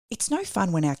It's no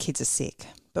fun when our kids are sick,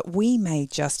 but we may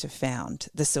just have found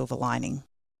the silver lining.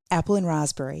 Apple and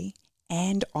raspberry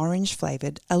and orange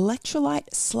flavoured electrolyte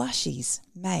slushies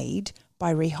made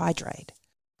by Rehydrate.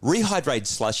 Rehydrate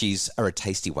slushies are a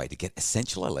tasty way to get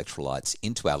essential electrolytes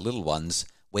into our little ones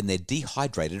when they're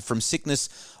dehydrated from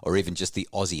sickness or even just the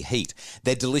Aussie heat.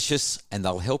 They're delicious and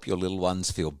they'll help your little ones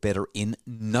feel better in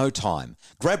no time.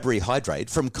 Grab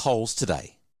Rehydrate from Coles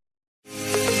today.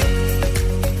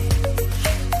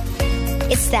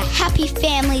 It's the Happy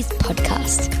Families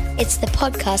Podcast. It's the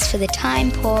podcast for the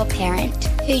time-poor parent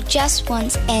who just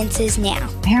wants answers now.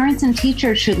 Parents and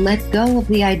teachers should let go of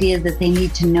the idea that they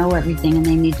need to know everything and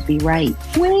they need to be right.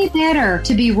 Way better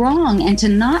to be wrong and to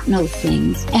not know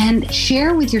things and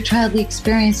share with your child the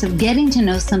experience of getting to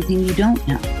know something you don't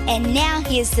know. And now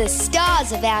here's the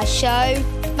stars of our show,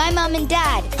 my mum and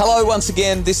dad. Hello once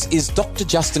again, this is Dr.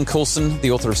 Justin Coulson,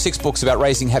 the author of 6 books about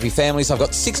raising happy families. I've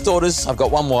got 6 daughters. I've got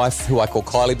one wife who I call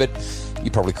Kylie, but you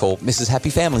probably call Mrs.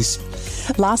 Happy Families.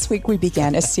 Last week we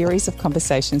began a series of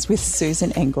conversations with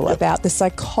Susan Engel about the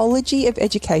psychology of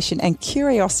education and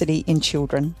curiosity in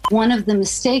children. One of the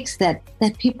mistakes that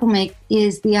people make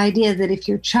is the idea that if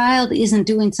your child isn't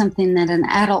doing something that an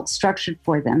adult structured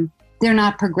for them, they're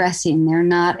not progressing, they're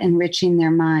not enriching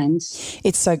their minds.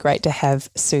 It's so great to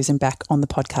have Susan back on the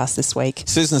podcast this week.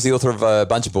 Susan's the author of a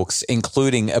bunch of books,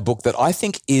 including a book that I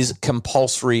think is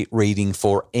compulsory reading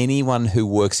for anyone who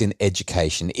works in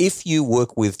education. If you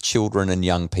work with children and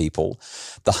young people,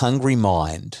 The Hungry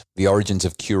Mind, The Origins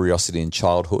of Curiosity in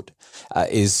Childhood,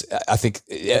 is, I think,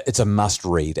 it's a must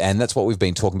read. And that's what we've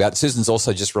been talking about. Susan's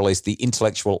also just released The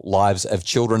Intellectual Lives of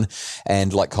Children.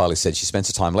 And like Kylie said, she spends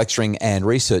her time lecturing and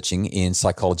researching in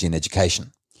psychology and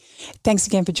education. Thanks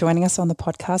again for joining us on the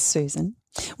podcast, Susan.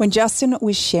 When Justin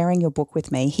was sharing your book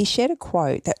with me, he shared a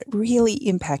quote that really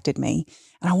impacted me.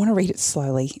 And I want to read it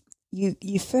slowly.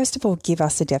 You first of all give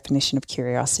us a definition of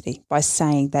curiosity by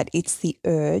saying that it's the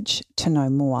urge to know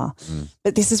more.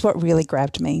 But this is what really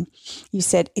grabbed me. You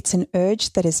said it's an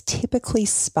urge that is typically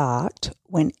sparked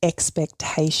when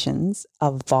expectations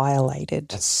are violated.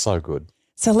 That's so good.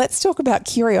 So let's talk about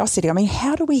curiosity. I mean,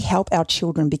 how do we help our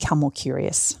children become more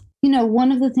curious? You know,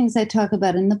 one of the things I talk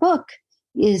about in the book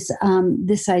is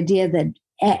this idea that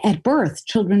at birth,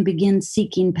 children begin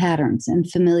seeking patterns and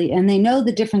familiar, and they know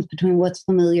the difference between what's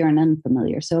familiar and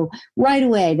unfamiliar. So right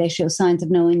away, they show signs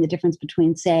of knowing the difference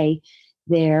between, say,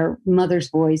 their mother's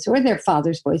voice or their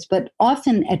father's voice. But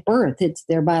often at birth, it's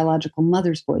their biological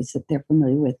mother's voice that they're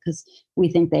familiar with because we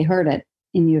think they heard it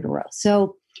in utero.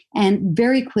 So, and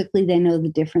very quickly, they know the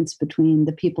difference between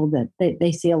the people that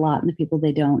they see a lot and the people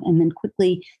they don't. And then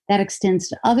quickly, that extends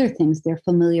to other things they're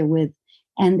familiar with,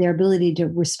 and their ability to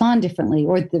respond differently,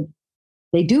 or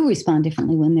they do respond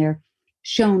differently when they're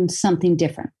shown something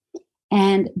different.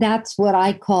 And that's what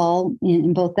I call,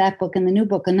 in both that book and the new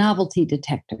book, a novelty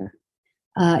detector.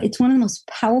 It's one of the most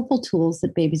powerful tools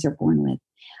that babies are born with.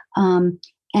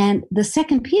 And the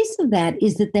second piece of that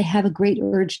is that they have a great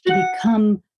urge to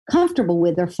become comfortable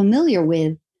with or familiar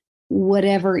with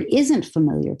whatever isn't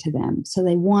familiar to them. So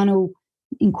they want to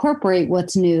incorporate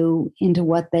what's new into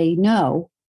what they know.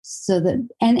 So that,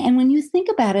 and when you think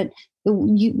about it,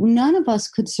 none of us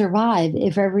could survive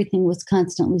if everything was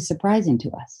constantly surprising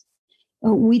to us.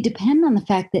 We depend on the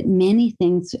fact that many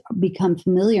things become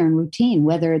familiar and routine,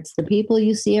 whether it's the people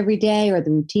you see every day or the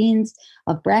routines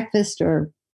of breakfast or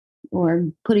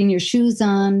putting your shoes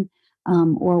on,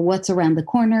 or what's around the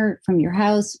corner from your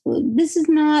house. This is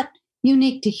not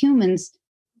unique to humans.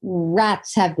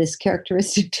 Rats have this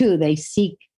characteristic too. They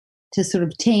seek to sort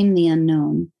of tame the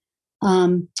unknown.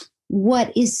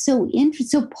 What is so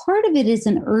interesting, so part of it is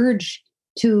an urge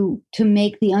to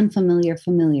make the unfamiliar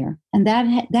familiar, and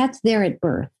that's there at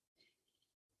birth.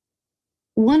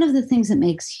 One of the things that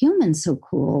makes humans so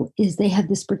cool is they have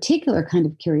this particular kind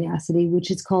of curiosity, which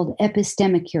is called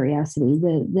epistemic curiosity,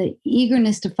 the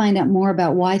eagerness to find out more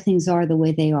about why things are the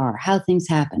way they are, how things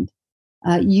happened.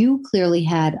 You clearly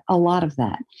had a lot of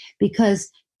that, because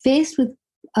faced with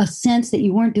a sense that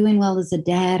you weren't doing well as a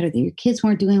dad, or that your kids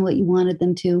weren't doing what you wanted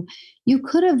them to, you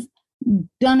could have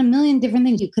done a million different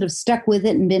things. You could have stuck with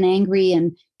it and been angry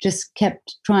and just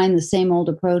kept trying the same old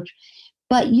approach.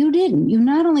 But you didn't. You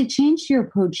not only changed your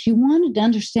approach, you wanted to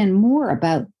understand more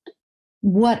about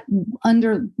what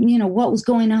was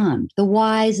going on, the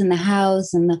whys and the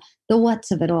hows and the whats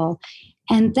of it all.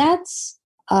 And that's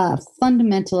a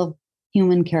fundamental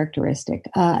human characteristic,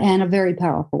 and a very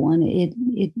powerful one.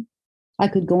 I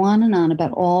could go on and on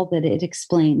about all that it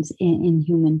explains in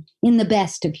the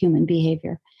best of human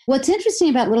behavior. What's interesting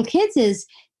about little kids is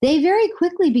they very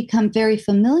quickly become very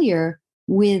familiar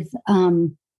with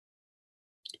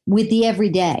with the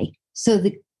everyday. So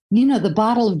the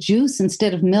bottle of juice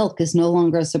instead of milk is no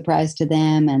longer a surprise to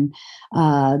them. And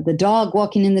the dog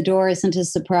walking in the door isn't a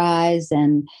surprise.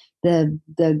 And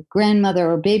the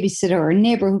grandmother or babysitter or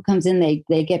neighbor who comes in,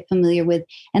 they get familiar with.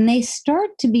 And they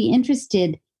start to be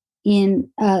interested in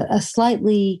a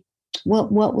slightly,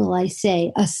 what will I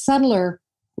say, a subtler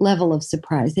level of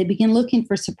surprise. They begin looking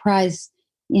for surprise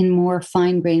in more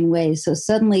fine-grained ways. So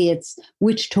suddenly it's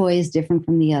which toy is different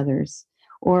from the others,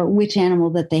 or which animal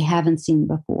that they haven't seen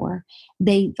before.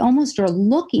 They almost are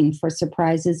looking for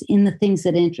surprises in the things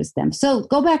that interest them. So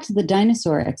go back to the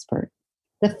dinosaur expert,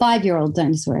 the 5-year-old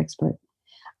dinosaur expert.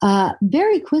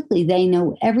 Very quickly, they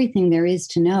know everything there is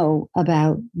to know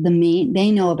about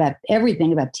they know about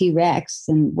everything about T-Rex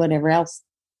and whatever else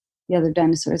the other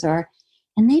dinosaurs are.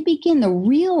 And they begin, the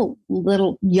real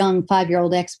little young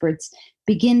 5-year-old experts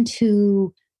begin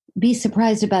to be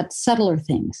surprised about subtler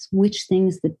things, which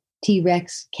things the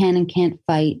T-Rex can and can't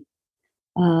fight,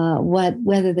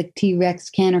 whether the T-Rex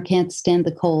can or can't stand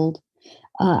the cold.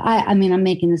 I mean, I'm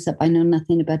making this up. I know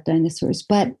nothing about dinosaurs.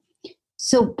 But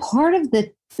so part of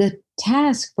the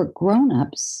task for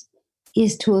grown-ups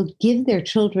is to give their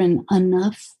children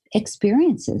enough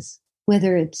experiences,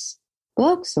 whether it's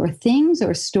books or things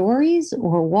or stories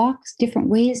or walks, different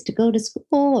ways to go to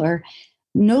school, or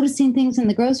noticing things in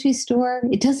the grocery store.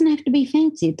 It doesn't have to be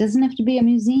fancy. It doesn't have to be a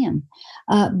museum.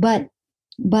 But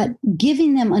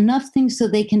giving them enough things so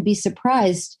they can be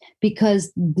surprised,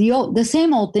 because the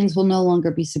same old things will no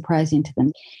longer be surprising to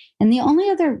them. And the only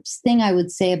other thing I would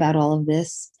say about all of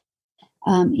this,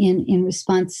 in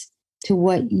response to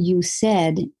what you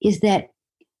said, is that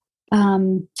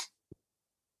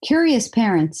curious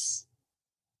parents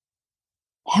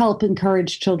help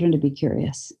encourage children to be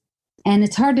curious. And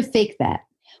it's hard to fake that.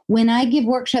 When I give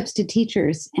workshops to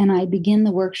teachers and I begin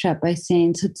the workshop by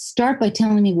saying, so start by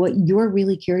telling me what you're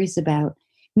really curious about,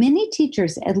 many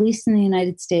teachers, at least in the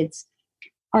United States,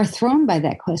 are thrown by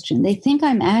that question. They think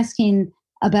I'm asking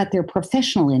about their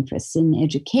professional interests in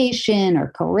education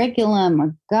or curriculum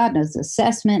or God knows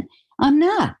assessment. I'm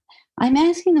not. I'm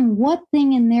asking them what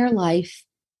thing in their life,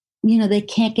 they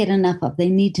can't get enough of, they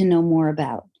need to know more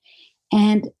about.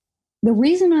 And the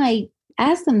reason I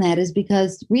ask them that is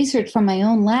because research from my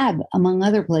own lab, among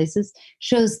other places,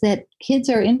 shows that kids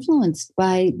are influenced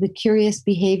by the curious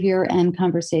behavior and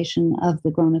conversation of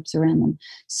the grown-ups around them.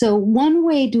 So one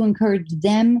way to encourage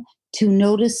them to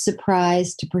notice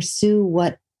surprise, to pursue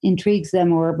what intrigues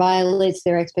them or violates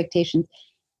their expectations,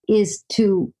 is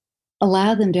to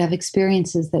allow them to have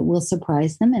experiences that will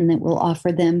surprise them and that will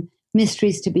offer them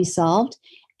mysteries to be solved.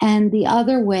 And the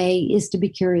other way is to be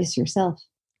curious yourself.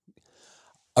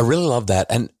 I really love that.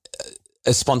 And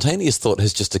a spontaneous thought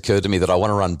has just occurred to me that I want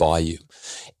to run by you.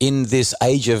 In this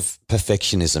age of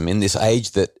perfectionism, in this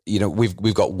age that,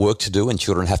 we've got work to do and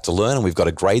children have to learn and we've got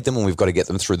to grade them and we've got to get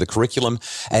them through the curriculum,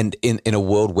 and in a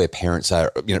world where parents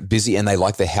are busy and they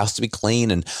like their house to be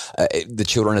clean and the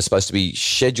children are supposed to be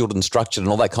scheduled and structured and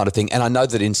all that kind of thing. And I know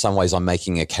that in some ways I'm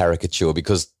making a caricature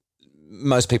because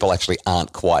most people actually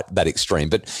aren't quite that extreme,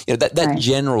 but that right.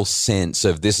 General sense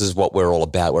of this is what we're all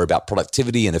about. We're about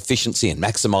productivity and efficiency and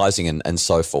maximizing and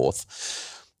so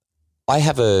forth. I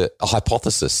have a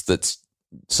hypothesis that's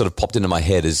sort of popped into my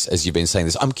head as you've been saying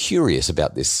this. I'm curious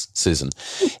about this, Susan.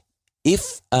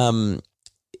 If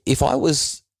I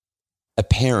was a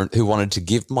parent who wanted to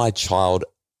give my child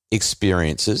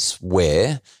experiences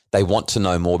where they want to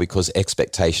know more because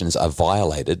expectations are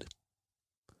violated,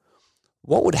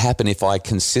 what would happen if I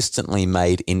consistently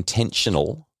made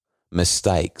intentional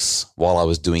mistakes while I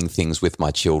was doing things with my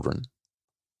children?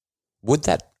 Would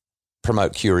that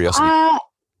promote curiosity?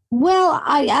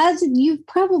 As you've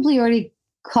probably already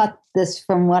caught this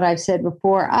from what I've said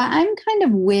before, I'm kind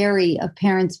of wary of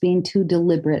parents being too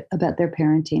deliberate about their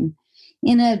parenting.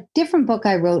 In a different book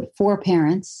I wrote for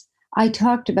parents, I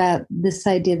talked about this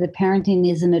idea that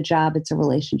parenting isn't a job, it's a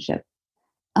relationship.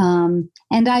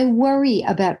 And I worry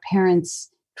about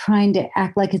parents trying to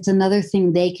act like it's another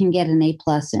thing they can get an A+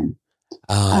 in.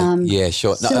 Yeah,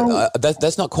 sure. No,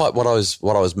 that's not quite what I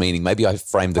was meaning. Maybe I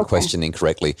framed the question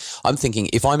incorrectly. I'm thinking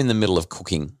if I'm in the middle of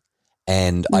cooking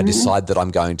and I decide that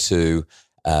I'm going to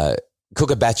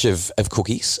cook a batch of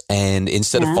cookies, and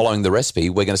instead of following the recipe,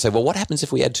 we're going to say, well, what happens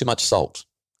if we add too much salt?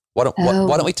 Why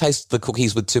don't we taste the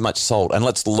cookies with too much salt, and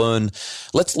let's learn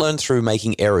through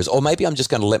making errors. Or maybe I'm just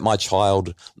going to let my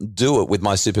child do it with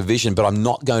my supervision, but I'm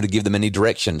not going to give them any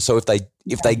direction. So if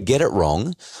they get it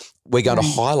wrong, we're going to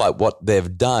highlight what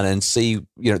they've done and see,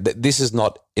 that this is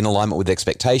not in alignment with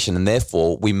expectation, and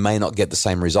therefore we may not get the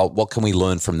same result. What can we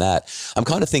learn from that? I'm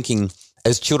kind of thinking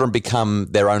as children become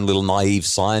their own little naive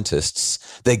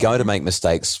scientists, they're going to make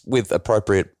mistakes with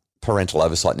appropriate parental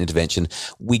oversight and intervention.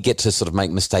 We get to sort of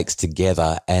make mistakes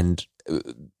together. And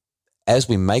as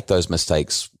we make those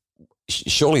mistakes,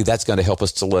 surely that's going to help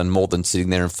us to learn more than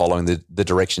sitting there and following the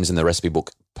directions in the recipe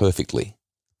book perfectly.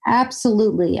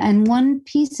 Absolutely. And one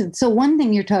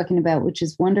thing you're talking about, which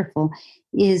is wonderful,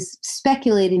 is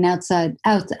speculating out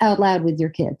loud with your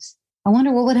kids. I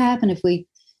wonder what would happen if we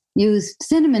used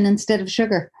cinnamon instead of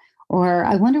sugar. Or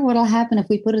I wonder what will happen if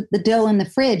we put the dough in the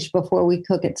fridge before we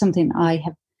cook it, something I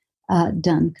have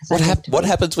done. What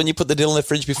happens when you put the dough in the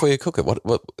fridge before you cook it?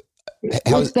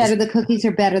 It's better. The cookies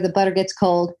are better. The butter gets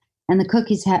cold and the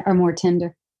cookies are more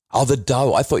tender. Oh, the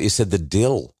dough. I thought you said the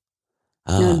dill.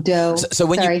 No, dough. So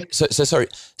when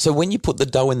you put the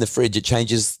dough in the fridge, it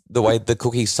changes the way the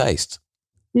cookies taste.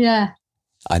 Yeah.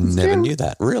 I never knew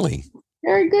that. Really?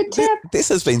 Very good tip. This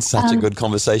has been such a good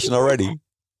conversation already.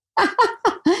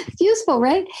 It's useful,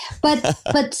 right?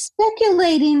 But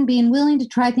speculating, being willing to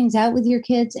try things out with your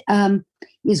kids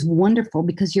is wonderful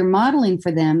because you're modeling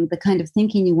for them the kind of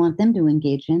thinking you want them to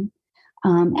engage in.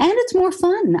 And it's more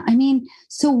fun. I mean,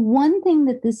 so one thing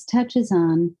that this touches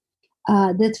on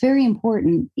that's very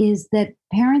important is that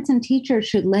parents and teachers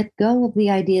should let go of the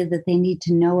idea that they need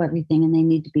to know everything and they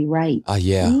need to be right.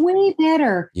 Yeah. Way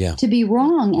better to be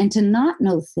wrong and to not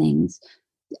know things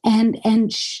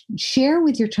and share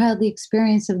with your child the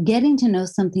experience of getting to know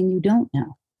something you don't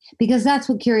know, because that's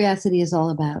what curiosity is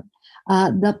all about.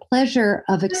 The pleasure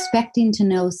of expecting to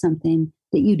know something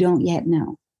that you don't yet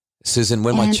know. Susan,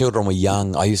 when my children were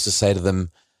young, I used to say to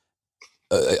them,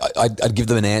 I'd give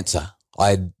them an answer.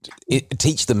 I'd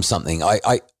teach them something.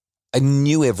 I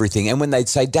knew everything. And when they'd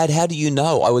say, Dad, how do you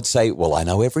know? I would say, well, I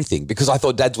know everything, because I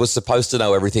thought Dad was supposed to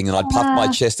know everything. And I'd puff my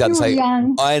chest out and say,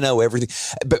 I know everything.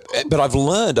 But I've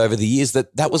learned over the years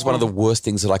that was one of the worst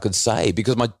things that I could say,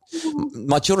 because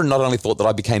my children not only thought that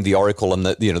I became the oracle and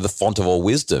the font of all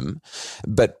wisdom,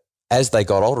 but as they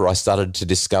got older, I started to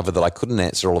discover that I couldn't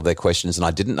answer all of their questions and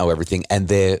I didn't know everything. And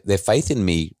their faith in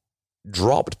me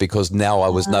dropped, because now I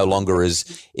was no longer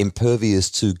as impervious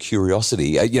to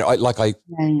curiosity. I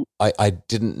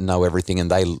didn't know everything, and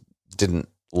they didn't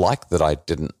like that I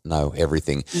didn't know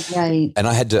everything. Right. And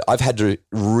I've had to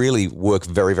really work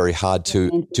very, very hard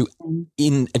to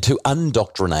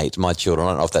undoctrinate my children. I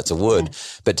don't know if that's a word,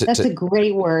 but that's a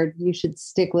great word. You should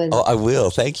stick with it. Oh, I will.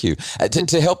 Thank you.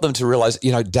 To help them to realize,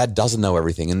 Dad doesn't know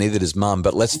everything, and neither does Mum,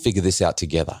 but let's figure this out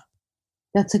together.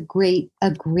 That's a great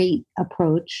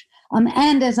approach.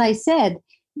 And as I said,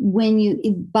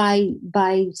 when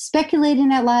by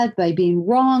speculating out loud, by being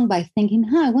wrong, by thinking,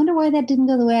 I wonder why that didn't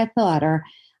go the way I thought, or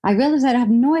I realize I have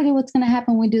no idea what's going to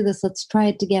happen when we do this. Let's try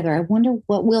it together. I wonder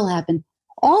what will happen.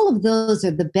 All of those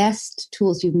are the best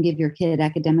tools you can give your kid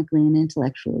academically and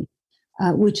intellectually,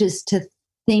 which is to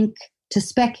think, to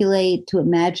speculate, to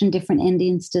imagine different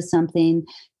endings to something,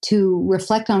 to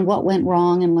reflect on what went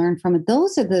wrong and learn from it.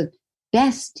 Those are the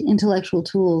best intellectual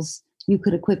tools you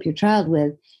could equip your child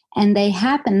with. And they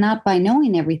happen not by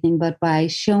knowing everything, but by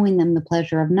showing them the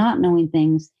pleasure of not knowing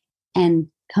things and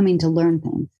coming to learn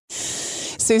things.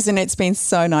 Susan, it's been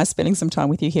so nice spending some time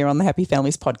with you here on the Happy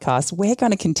Families podcast. We're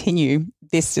going to continue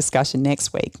this discussion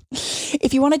next week.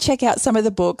 If you want to check out some of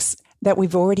the books that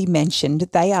we've already mentioned,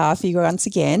 they are, for you once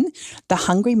again, The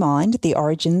Hungry Mind, The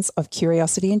Origins of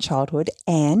Curiosity in Childhood,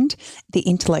 and The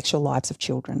Intellectual Lives of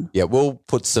Children. Yeah, we'll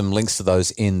put some links to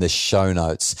those in the show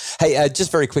notes. Hey,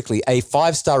 just very quickly, a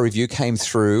 5-star review came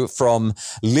through from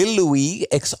Lil Louis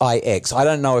XIX. I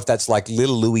don't know if that's like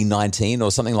Lil Louis 19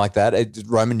 or something like that,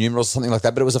 Roman numerals, something like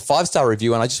that, but it was a 5-star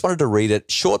review and I just wanted to read it.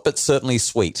 Short but certainly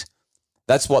sweet.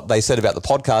 That's what they said about the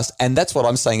podcast, and that's what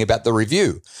I'm saying about the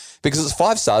review, because it's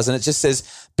 5 stars and it just says,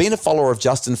 been a follower of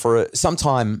Justin for some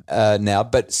time now,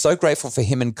 but so grateful for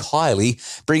him and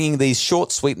Kylie bringing these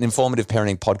short, sweet and informative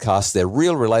parenting podcasts. They're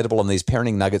real relatable and these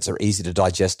parenting nuggets are easy to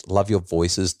digest. Love your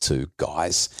voices too,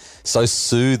 guys. So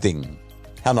soothing.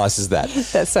 How nice is that?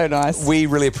 That's so nice. We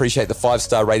really appreciate the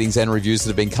 5-star ratings and reviews that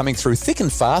have been coming through thick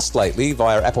and fast lately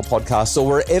via Apple Podcasts or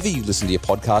wherever you listen to your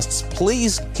podcasts.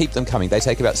 Please keep them coming. They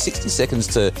take about 60 seconds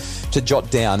to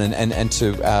jot down and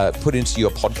to put into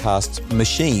your podcast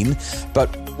machine.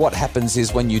 But what happens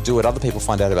is when you do it, other people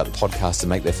find out about the podcast and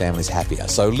make their families happier.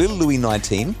 So Little Louis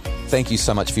 19, thank you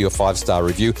so much for your 5-star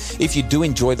review. If you do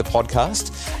enjoy the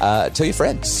podcast, tell your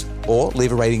friends or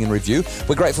leave a rating and review.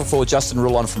 We're grateful for Justin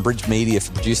Rulon from Bridge Media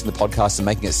for producing the podcast and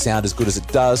making it sound as good as it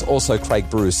does. Also, Craig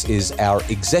Bruce is our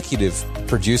executive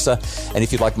producer. And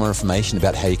if you'd like more information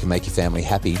about how you can make your family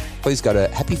happy, please go to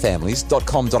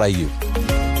happyfamilies.com.au.